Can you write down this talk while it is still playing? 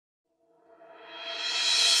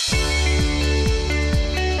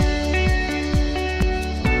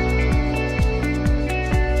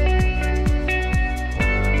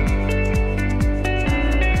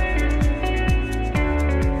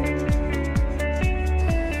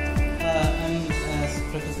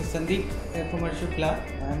Sandeep from Shukla.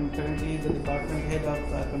 I'm currently the department head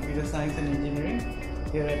of computer science and engineering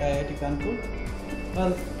here at Iitk Kanpur.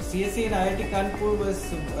 Well, CSE in Iitk Kanpur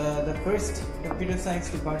was the first computer science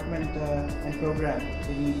department and program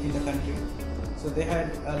in the country. So they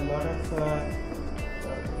had a lot of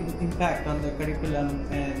impact on the curriculum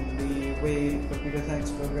and the way computer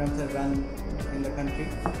science programs are run in the country.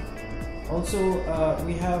 Also,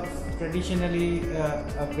 we have traditionally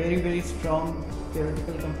a very strong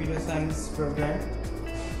theoretical computer science program.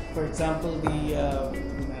 For example,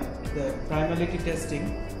 the primality testing,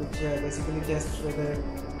 which basically tests whether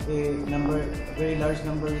a very large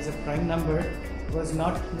number is a prime number, was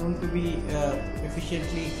not known to be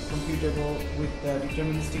efficiently computable with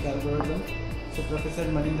deterministic algorithm. So Professor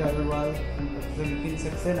Manindra Agarwal and Professor Iitk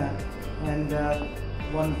Saxena and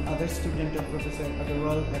one other student of Professor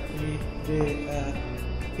Agarwal, actually they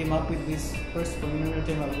came up with this first polynomial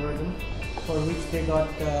time algorithm, for which they got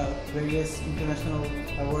various international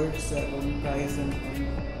awards, Golden Prize,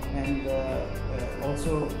 and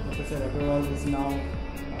also Professor Agarwal is now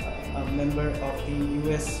a member of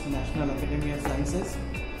the US National Academy of Sciences.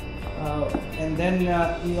 And then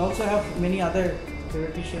we also have many other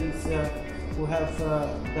theoreticians who have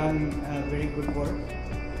done very good work.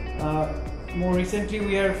 More recently,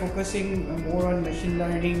 we are focusing more on machine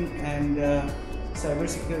learning and cyber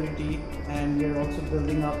security, and we are also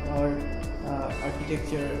building up our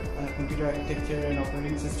computer architecture and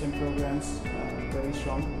operating system programs very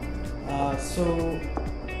strong. So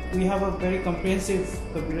we have a very comprehensive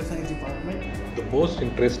computer science department. The most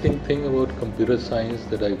interesting thing about computer science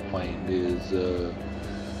that I find is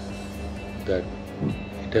that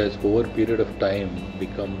it has over a period of time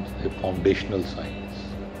become a foundational science,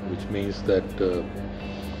 which means that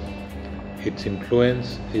its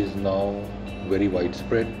influence is now very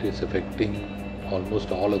widespread. It's affecting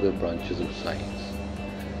almost all other branches of science,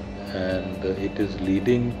 and it is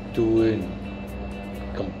leading to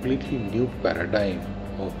a completely new paradigm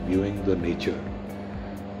of viewing the nature,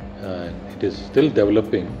 and it is still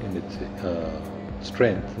developing in its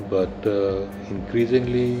strength, but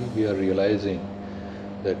increasingly we are realizing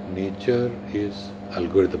that nature is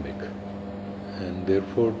algorithmic, and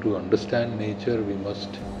therefore to understand nature we must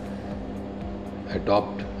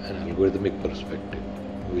adopt an algorithmic perspective,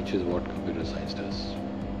 which is what computer science does.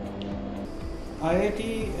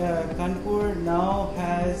 IIT Kanpur now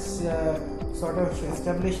has sort of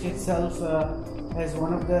established itself as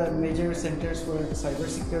one of the major centers for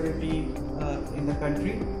cybersecurity in the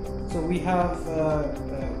country. So we have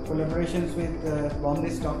collaborations with Bombay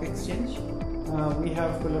Stock Exchange. We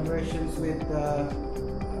have collaborations with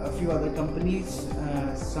a few other companies.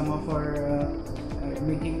 Some of our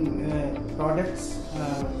making products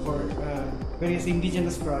for various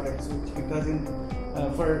indigenous products, which because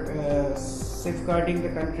for safeguarding the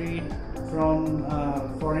country from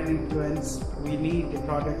foreign influence, we need the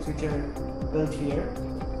products which are built here.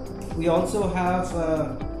 We also have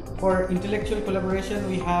for intellectual collaboration,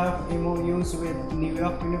 we have MOUs with New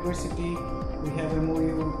York University, we have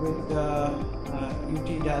MOU with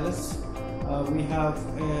UT Dallas, we have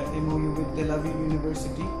MOU with Tel Aviv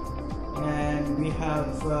University, and we have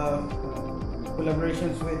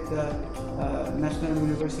collaborations with National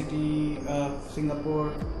University of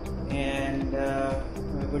Singapore and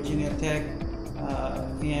Virginia Tech,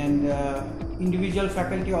 and individual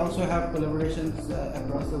faculty also have collaborations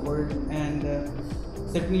across the world, and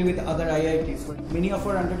certainly with other IITs. Many of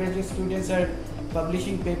our undergraduate students are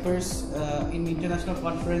publishing papers in international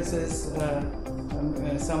conferences.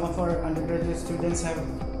 Some of our undergraduate students have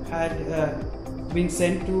had been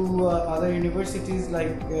sent to other universities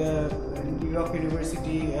like New York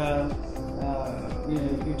University,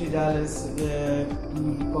 UT Dallas,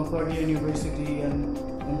 Concordia University, and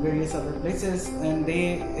various other places, and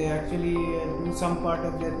they actually do some part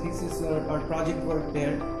of their thesis or project work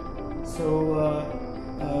there.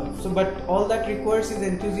 But all that requires is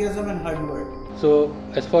enthusiasm and hard work. So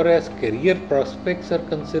as far as career prospects are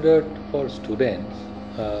considered for students,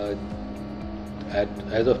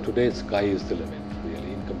 as of today, sky is the limit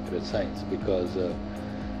really in computer science, because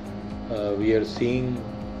we are seeing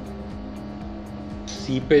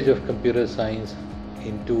seepage of computer science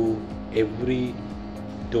into every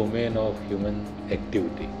domain of human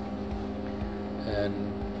activity, and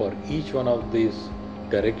for each one of these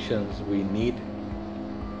directions we need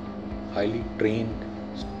highly trained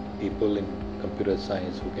people in computer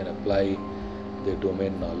science who can apply their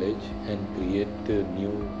domain knowledge and create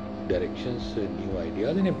new directions, new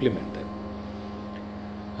ideas, and implement them.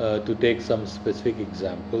 To take some specific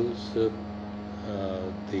examples,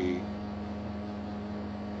 the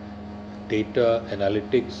data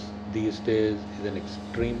analytics these days is an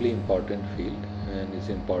extremely important field, and its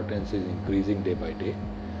importance is increasing day by day.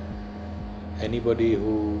 Anybody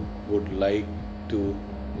who would like to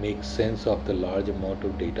make sense of the large amount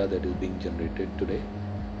of data that is being generated today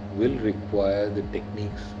will require the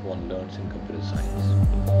techniques one learns in computer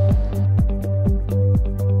science.